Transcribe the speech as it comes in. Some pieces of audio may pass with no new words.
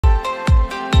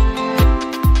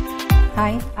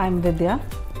Hi, I'm Vidya.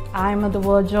 I'm on the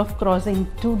verge of crossing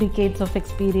 2 decades of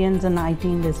experience in IT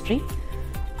industry.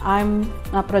 I'm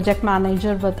a project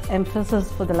manager with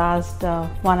Mphasis for the last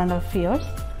 1.5 years.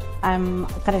 I'm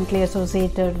currently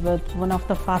associated with one of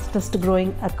the fastest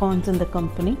growing accounts in the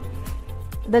company.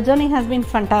 The journey has been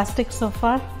fantastic so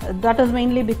far. That is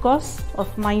mainly because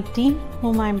of my team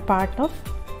whom I'm part of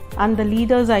and the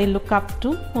leaders I look up to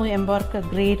who embark a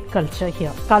great culture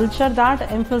here. Culture that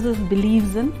Mphasis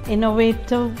believes in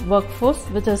innovative workforce,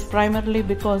 which is primarily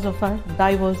because of our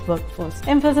diverse workforce.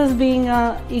 Mphasis being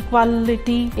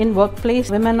equality in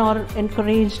workplace, women are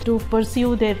encouraged to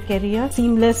pursue their career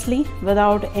seamlessly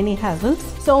without any hassles.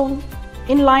 So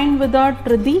in line with that,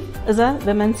 Riddhi is a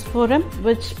women's forum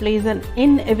which plays an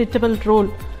inevitable role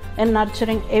in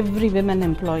nurturing every women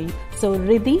employee. So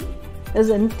Riddhi is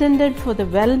intended for the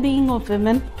well-being of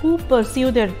women who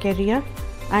pursue their career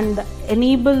and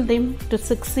enable them to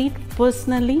succeed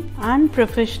personally and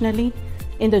professionally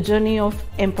in the journey of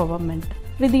empowerment.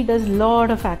 Riddhi does a lot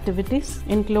of activities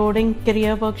including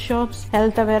career workshops,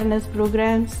 health awareness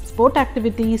programs, sport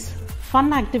activities,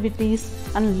 fun activities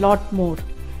and lot more.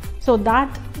 So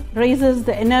that raises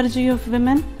the energy of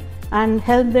women and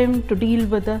help them to deal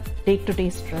with the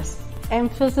day-to-day stress.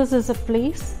 Mphasis is a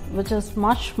place which is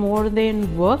much more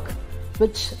than work,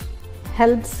 which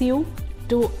helps you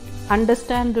to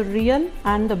understand the real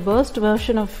and the best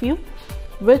version of you,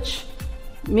 which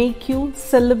make you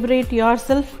celebrate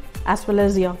yourself as well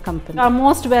as your company. You are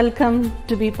most welcome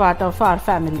to be part of our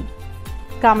family.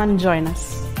 Come and join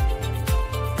us.